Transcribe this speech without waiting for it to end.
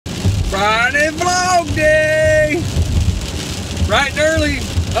Friday vlog day! Bright and early,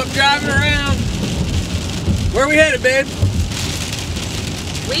 up driving around. Where are we headed, babe?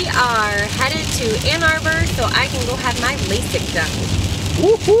 We are headed to Ann Arbor so I can go have my Lasik done.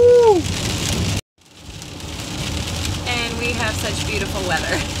 Woohoo! And we have such beautiful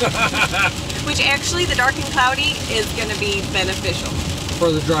weather. Which actually, the dark and cloudy is going to be beneficial.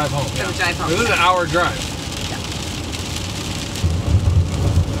 For the drive home. For the drive home. This is an hour drive.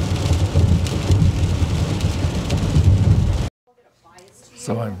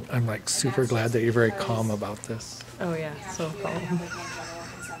 So I'm like super glad that you're very calm about this. Oh yeah, so calm.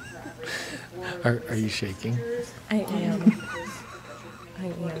 Are you shaking? I am.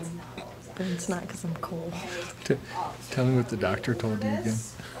 But it's not because I'm cold. Tell me what the doctor told you again.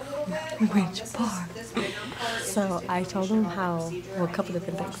 Which part? So I told him how, well, a couple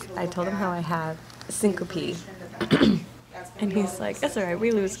different things. I told him how I have syncope. And he's like, that's alright,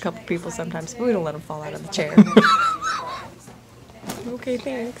 we lose a couple people sometimes, but we don't let them fall out of the chair. Okay,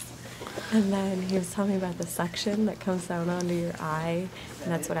 thanks. And then he was telling me about the suction that comes down onto your eye,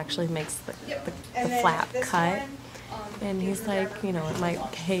 and that's what actually makes the flap cut. And he's like, you know, it might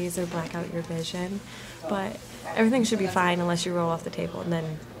haze or black out your vision, but everything should be fine unless you roll off the table, and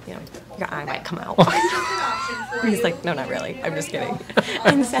then, you know, your eye might come out. He's like, no, not really. I'm just kidding.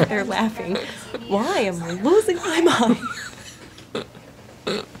 And sat there laughing. Why am I losing my mind?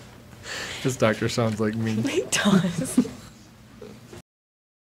 This doctor sounds like me. He does.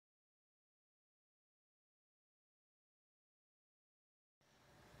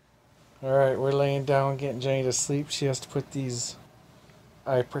 Alright, we're laying down getting Jenny to sleep. She has to put these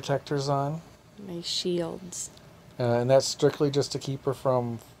eye protectors on. My shields. And that's strictly just to keep her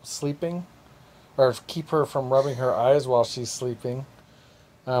from sleeping. Or keep her from rubbing her eyes while she's sleeping.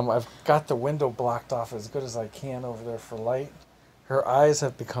 I've got the window blocked off as good as I can over there for light. Her eyes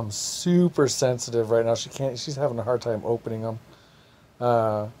have become super sensitive right now. She's having a hard time opening them.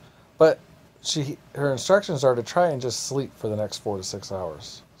 But her instructions are to try and just sleep for the next 4 to 6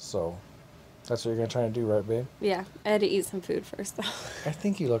 hours. So that's what you're going to try and do, right, babe? Yeah, I had to eat some food first, though. I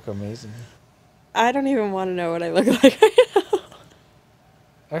think you look amazing. I don't even want to know what I look like right now.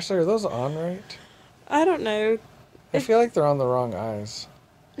 Actually, are those on right? I don't know. I feel like they're on the wrong eyes.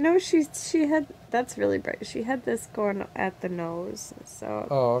 No, she had, that's really bright. She had this going at the nose, so.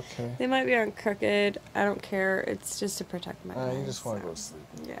 Oh, okay. They might be on crooked. I don't care. It's just to protect my eyes. You just want to go to sleep.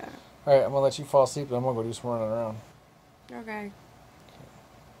 Yeah. All right, I'm going to let you fall asleep, and I'm going to go do some running around. Okay.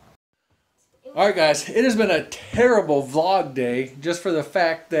 Alright guys, it has been a terrible vlog day just for the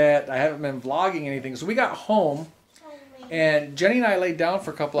fact that I haven't been vlogging anything. So we got home and Jenny and I laid down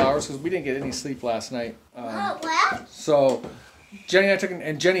for a couple hours because we didn't get any sleep last night. So Jenny and I took,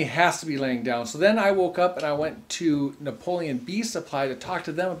 and Jenny has to be laying down. So then I woke up and I went to Napoleon Bee Supply to talk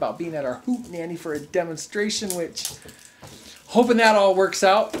to them about being at our Hoot Nanny for a demonstration, which hoping that all works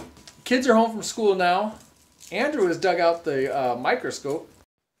out. Kids are home from school now. Andrew has dug out the microscope.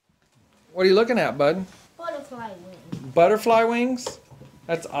 What are you looking at, bud? Butterfly wings. Butterfly wings?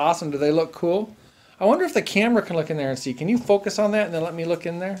 That's awesome. Do they look cool? I wonder if the camera can look in there and see. Can you focus on that and then let me look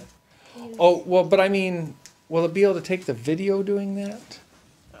in there? Oh, well, but I mean, will it be able to take the video doing that?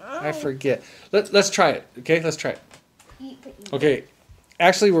 I forget. Let's try it, okay? Let's try it. Okay.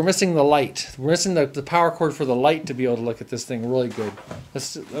 Actually, we're missing the light. We're missing the power cord for the light to be able to look at this thing really good.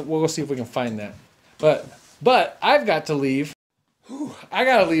 We'll go see if we can find that. But I've got to leave. I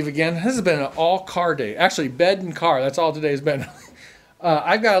gotta leave again. This has been an all-car day. Actually, bed and car. That's all today's been.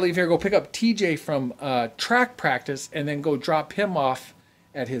 I've got to leave here, go pick up TJ from track practice, and then go drop him off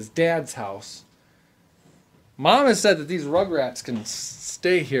at his dad's house. Mom has said that these rugrats can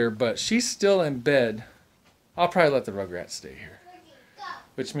stay here, but she's still in bed. I'll probably let the rugrats stay here,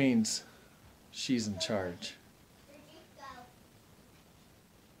 which means she's in charge.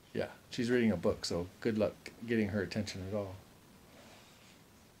 Yeah, she's reading a book, so good luck getting her attention at all.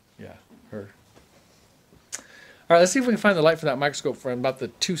 Yeah, her. All right, let's see if we can find the light for that microscope for about the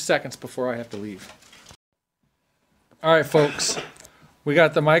 2 seconds before I have to leave. All right, folks, we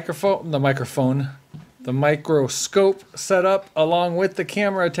got the microscope set up along with the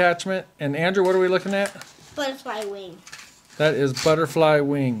camera attachment. And Andrew, what are we looking at? Butterfly wing. That is butterfly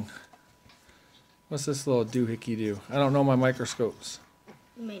wing. What's this little doohickey do? I don't know my microscopes.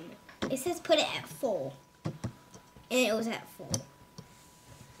 It says put it at full, and it was at full.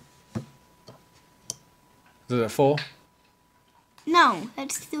 Is it full? No,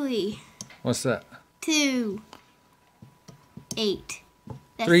 that's 3. What's that? 2. 8.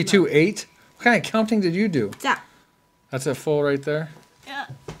 That's 3, 2, 8? What kind of counting did you do? That. That's at full right there? Yeah,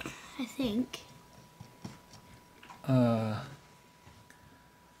 I think.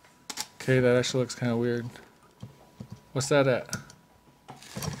 Okay, that actually looks kind of weird. What's that at?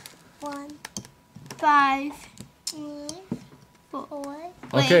 1, 5, 4.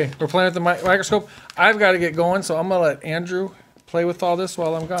 Okay, we're playing with the microscope. I've got to get going, so I'm going to let Andrew play with all this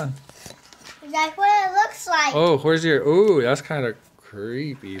while I'm gone. That's what it looks like. Oh, where's your... Ooh, that's kind of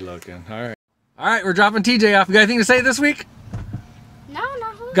creepy looking. All right. All right, we're dropping TJ off. You got anything to say this week? No.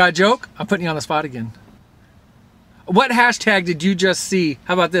 Got a joke? I'm putting you on the spot again. What hashtag did you just see?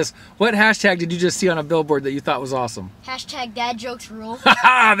 How about this? What hashtag did you just see on a billboard that you thought was awesome? Hashtag dad jokes rule.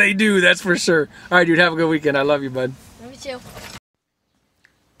 Haha, they do, that's for sure. All right, dude, have a good weekend. I love you, bud. Me too.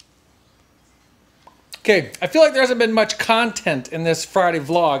 Okay, I feel like there hasn't been much content in this Friday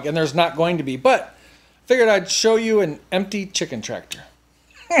vlog, and there's not going to be, but I figured I'd show you an empty chicken tractor.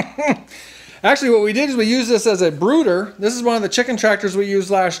 Actually, what we did is we used this as a brooder. This is one of the chicken tractors we used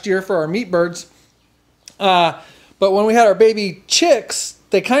last year for our meat birds. But when we had our baby chicks,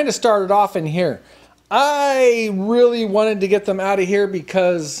 they kind of started off in here. I really wanted to get them out of here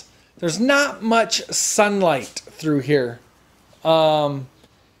because there's not much sunlight through here. And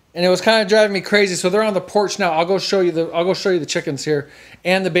it was kind of driving me crazy. So they're on the porch now. I'll go show you the chickens here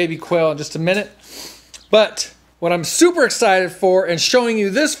and the baby quail in just a minute. But what I'm super excited for and showing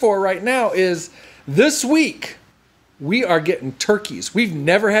you this for right now is this week we are getting turkeys. We've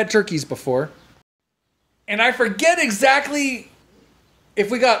never had turkeys before. And I forget exactly if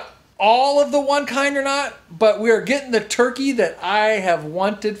we got all of the one kind or not, but we are getting the turkey that I have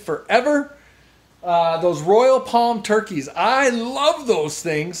wanted forever. Those Royal Palm turkeys. I love those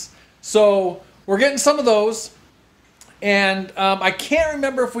things. So we're getting some of those. And I can't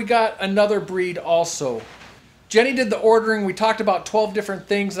remember if we got another breed also. Jeni did the ordering. We talked about 12 different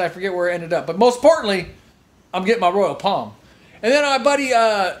things, and I forget where it ended up. But most importantly, I'm getting my Royal Palm. And then our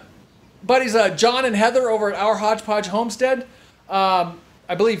buddies John and Heather over at Our Hodgepodge Homestead. I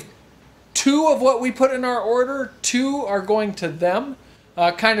believe 2 of what we put in our order, 2 are going to them.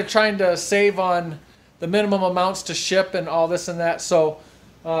 Kind of trying to save on the minimum amounts to ship and all this and that. So,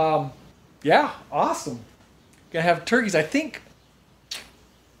 yeah, awesome. Gonna have turkeys. I think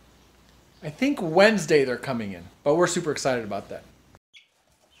Wednesday they're coming in, but we're super excited about that.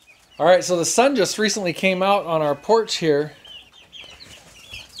 All right, so the sun just recently came out on our porch here.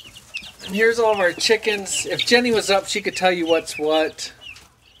 And here's all of our chickens. If Jeni was up, she could tell you what's what.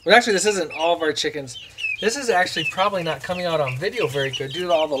 But actually, this isn't all of our chickens. This is actually probably not coming out on video very good due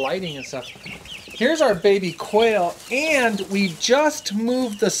to all the lighting and stuff. Here's our baby quail, and we just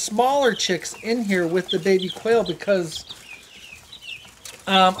moved the smaller chicks in here with the baby quail because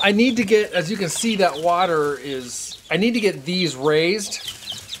I need to get, as you can see, that water is, I need to get these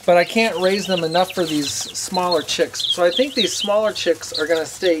raised, but I can't raise them enough for these smaller chicks. So I think these smaller chicks are going to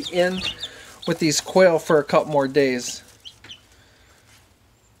stay in with these quail for a couple more days.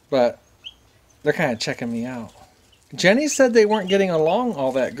 But they're kind of checking me out. Jeni said they weren't getting along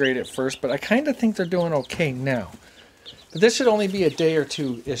all that great at first, but I kind of think they're doing okay now. But this should only be a day or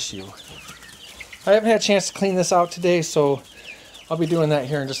 2 issue. I haven't had a chance to clean this out today, so I'll be doing that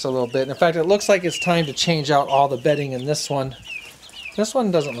here in just a little bit. In fact, it looks like it's time to change out all the bedding in this one. This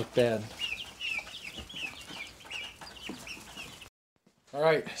one doesn't look bad. All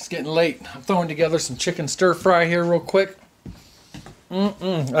right, it's getting late. I'm throwing together some chicken stir fry here real quick.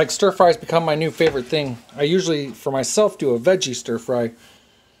 Like stir fry's become my new favorite thing. I usually, for myself, do a veggie stir fry.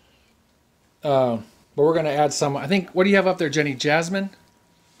 But we're going to add some, I think, what do you have up there, Jeni? Jasmine?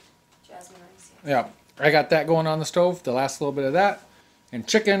 Jasmine rice. Yeah, I got that going on the stove. The last little bit of that. And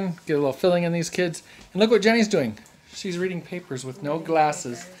chicken, get a little filling in these kids. And look what Jeni's doing. She's reading papers with no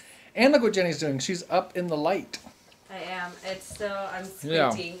glasses. And look what Jeni's doing. She's up in the light. I am. It's still, I'm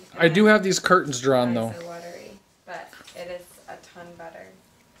squinting. Yeah, I do have these curtains drawn though. So watery, but it is a ton better.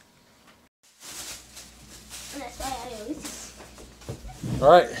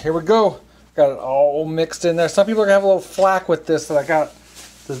 All right, here we go. Got it all mixed in there. Some people are gonna have a little flack with this that I got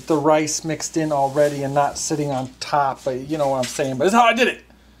the rice mixed in already and not sitting on top, but you know what I'm saying. But this is how I did it.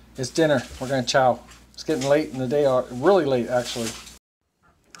 It's dinner. We're gonna chow. It's getting late in the day, really late actually.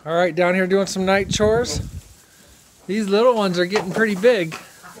 All right, down here doing some night chores. These little ones are getting pretty big.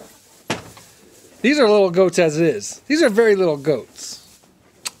 These are little goats as it is. These are very little goats.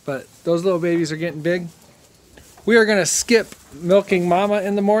 But those little babies are getting big. We are going to skip milking mama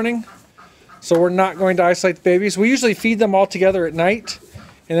in the morning. So we're not going to isolate the babies. We usually feed them all together at night.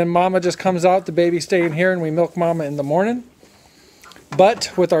 And then mama just comes out, the babies stay in here, and we milk mama in the morning.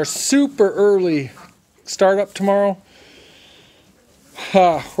 But with our super early startup tomorrow,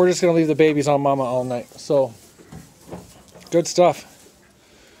 we're just going to leave the babies on mama all night. So, good stuff.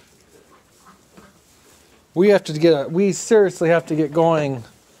 We seriously have to get going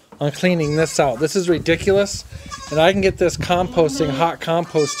on cleaning this out. This is ridiculous, and I can get this composting, hot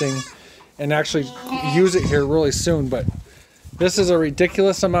composting, and actually use it here really soon, but this is a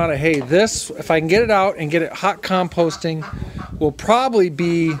ridiculous amount of hay. This, if I can get it out and get it hot composting, will probably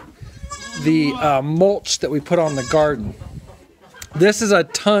be the mulch that we put on the garden. This is a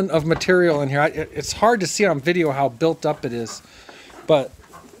ton of material in here. It's hard to see on video how built up it is, but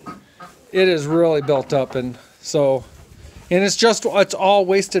it is really built up, and so, and it's all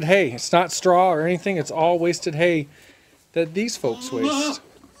wasted hay. It's not straw or anything. It's all wasted hay that these folks waste.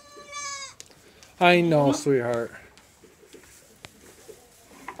 I know, sweetheart.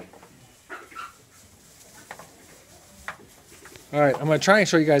 All right, I'm gonna try and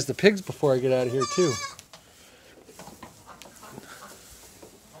show you guys the pigs before I get out of here too.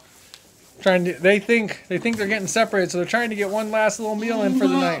 They think they're getting separated, so they're trying to get one last little meal in for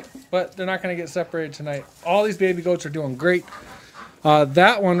the night, but they're not gonna get separated tonight. All these baby goats are doing great.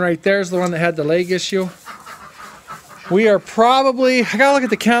 That one right there is the one that had the leg issue. We are probably, I gotta look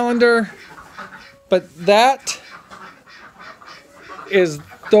at the calendar, but that is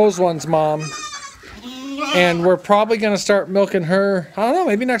those ones, Mom. And we're probably going to start milking her, I don't know,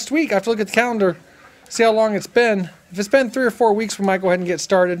 maybe next week. I have to look at the calendar, see how long it's been. If it's been 3 or 4 weeks, we might go ahead and get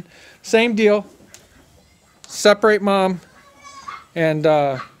started. Same deal. Separate Mom. And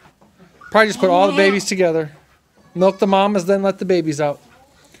probably just put all the babies together. Milk the mamas, then let the babies out.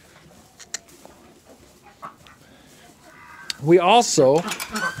 We also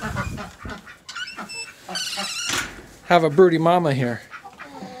have a broody mama here.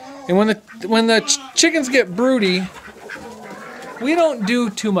 And when the chickens get broody, we don't do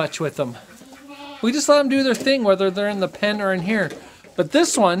too much with them. We just let them do their thing, whether they're in the pen or in here. But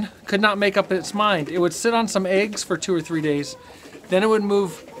this one could not make up its mind. It would sit on some eggs for 2 or 3 days. Then it would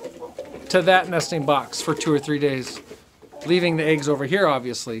move to that nesting box for 2 or 3 days, leaving the eggs over here,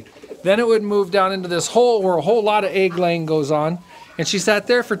 obviously. Then it would move down into this hole where a whole lot of egg laying goes on. And she sat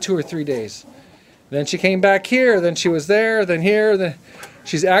there for 2 or 3 days. Then she came back here, then she was there, then here, then...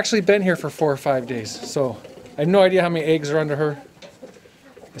 She's actually been here for 4 or 5 days, so I have no idea how many eggs are under her.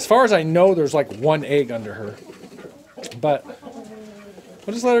 As far as I know, there's like 1 egg under her. But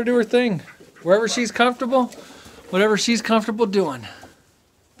we'll just let her do her thing. Wherever she's comfortable, whatever she's comfortable doing.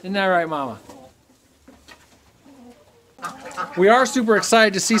 Isn't that right, Mama? We are super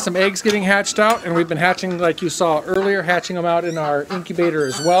excited to see some eggs getting hatched out, and we've been hatching, like you saw earlier, hatching them out in our incubator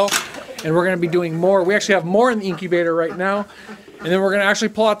as well. And we're going to be doing more. We actually have more in the incubator right now. And then we're going to actually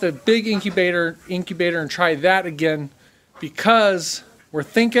pull out the big incubator and try that again, because we're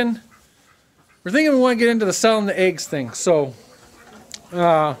thinking we want to get into the selling the eggs thing. So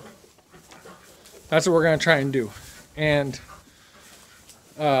that's what we're going to try and do. And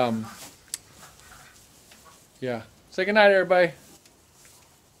yeah. Say goodnight, everybody.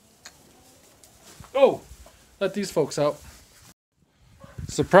 Oh, let these folks out.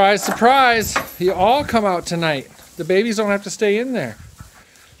 Surprise, surprise. You all come out tonight. The babies don't have to stay in there.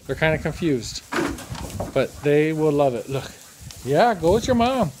 They're kind of confused, but they will love it. Look, yeah, go with your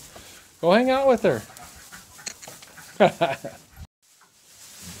mom. Go hang out with her.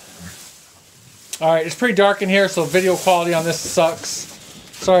 All right, it's pretty dark in here, so video quality on this sucks.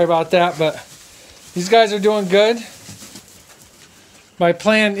 Sorry about that, but these guys are doing good. My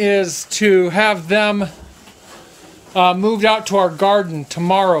plan is to have them moved out to our garden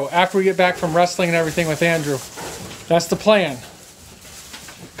tomorrow after we get back from wrestling and everything with Andrew. That's the plan.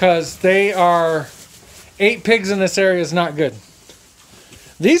 Because they are 8 pigs in this area is not good.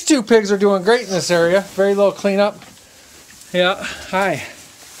 These 2 pigs are doing great in this area. Very little cleanup. Yeah. Hi.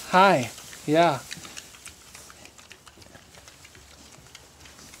 Hi. Yeah.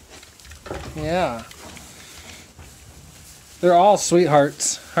 Yeah. They're all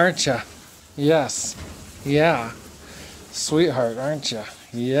sweethearts, aren't ya? Yes. Yeah. Sweetheart, aren't you?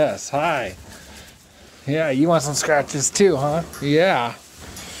 Yes. Hi. Yeah, you want some scratches too, huh? Yeah.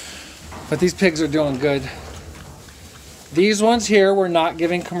 But these pigs are doing good. These ones here we're not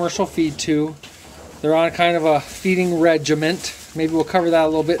giving commercial feed to. They're on kind of a feeding regiment. Maybe we'll cover that a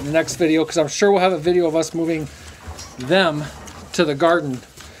little bit in the next video, because I'm sure we'll have a video of us moving them to the garden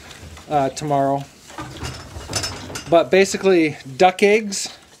tomorrow. But basically, duck eggs,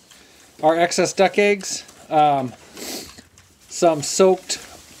 our excess duck eggs, some soaked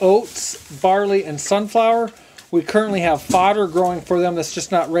oats, barley, and sunflower. We currently have fodder growing for them that's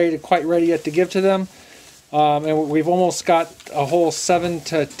just not quite ready yet to give to them. And we've almost got a whole 7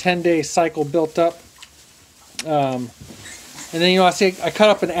 to 10 day cycle built up. And then, you know, I cut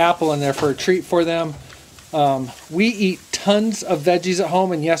up an apple in there for a treat for them. We eat tons of veggies at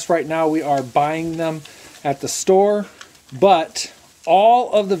home, and yes, right now we are buying them at the store, but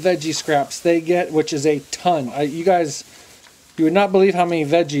all of the veggie scraps they get, which is a ton. You guys, you would not believe how many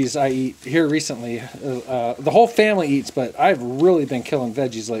veggies I eat here recently. The whole family eats, but I've really been killing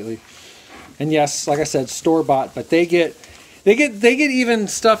veggies lately. And yes, like I said, store-bought, but they get even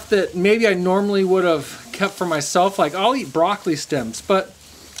stuff that maybe I normally would have kept for myself. Like I'll eat broccoli stems, but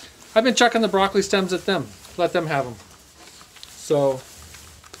I've been chucking the broccoli stems at them. Let them have them. So,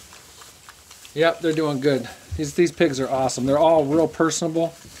 yep, they're doing good. These pigs are awesome. They're all real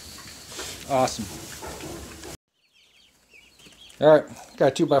personable. Awesome. All right,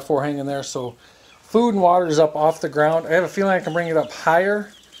 got a 2x4 hanging there. So food and water is up off the ground. I have a feeling I can bring it up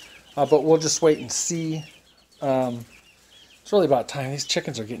higher, but we'll just wait and see. It's really about time. These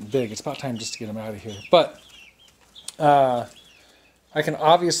chickens are getting big. It's about time just to get them out of here. But I can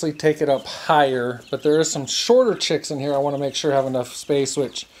obviously take it up higher, but there is some shorter chicks in here I want to make sure have enough space,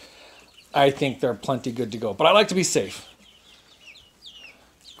 which I think they're plenty good to go. But I like to be safe.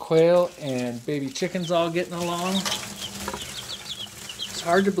 Quail and baby chickens all getting along. It's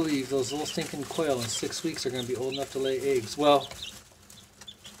hard to believe those little stinking quail in 6 weeks are going to be old enough to lay eggs. Well,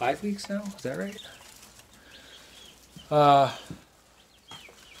 5 weeks now? Is that right?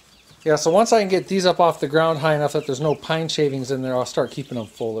 Yeah, so once I can get these up off the ground high enough that there's no pine shavings in there, I'll start keeping them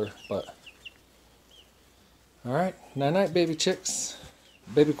fuller. But all right, night-night, baby chicks.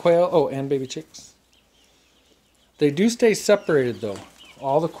 Baby quail, oh, and baby chicks. They do stay separated, though.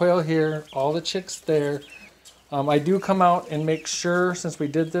 All the quail here, all the chicks there. I do come out and make sure, since we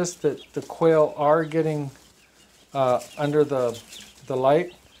did this, that the quail are getting under the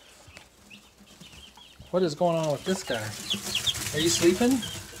light. What is going on with this guy? Are you sleeping?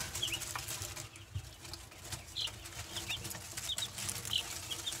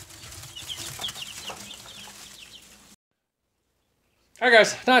 Alright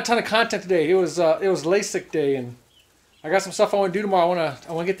guys, not a ton of content today. It was Lasik day, and I got some stuff I want to do tomorrow.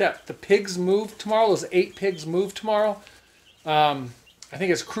 I want to get the pigs moved tomorrow. Those 8 pigs moved tomorrow. I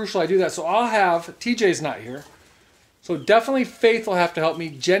think it's crucial I do that. So I'll have TJ's not here, so definitely Faith will have to help me.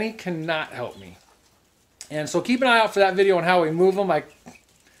 Jeni cannot help me, and so keep an eye out for that video on how we move them. I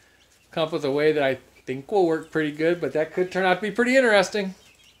come up with a way that I think will work pretty good, but that could turn out to be pretty interesting.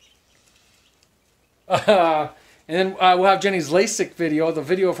 And then we'll have Jeni's Lasik video, the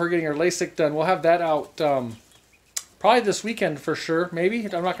video of her getting her Lasik done. We'll have that out probably this weekend for sure. Maybe.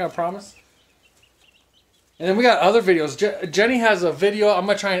 I'm not going to promise. And then we got other videos. Jeni has a video. I'm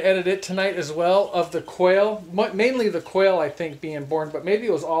going to try and edit it tonight as well of the quail. Mainly the quail, I think, being born. But maybe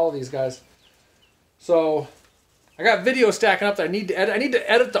it was all of these guys. So I got videos stacking up that I need to edit. I need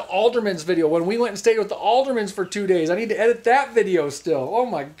to edit the Aldermans video. When we went and stayed with the Aldermans for 2 days. I need to edit that video still. Oh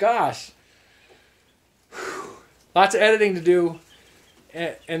my gosh. Lots of editing to do,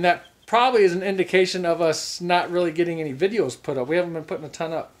 and that probably is an indication of us not really getting any videos put up. We haven't been putting a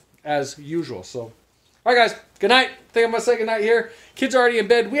ton up, as usual. So, all right, guys, good night. I think I'm going to say good night here. Kids are already in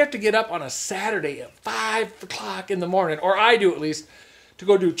bed. We have to get up on a Saturday at 5 o'clock in the morning, or I do at least, to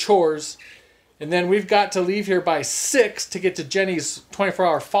go do chores. And then we've got to leave here by 6 to get to Jeni's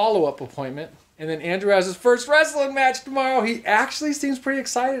 24-hour follow-up appointment. And then Andrew has his first wrestling match tomorrow. He actually seems pretty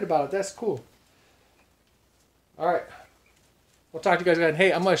excited about it. That's cool. All right, we'll talk to you guys again.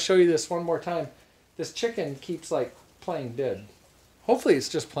 Hey, I'm going to show you this one more time. This chicken keeps, like, playing dead. Hopefully it's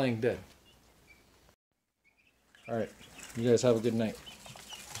just playing dead. All right, you guys have a good night.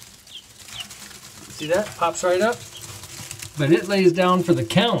 See that? Pops right up. But it lays down for the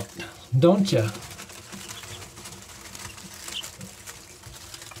count, don't ya?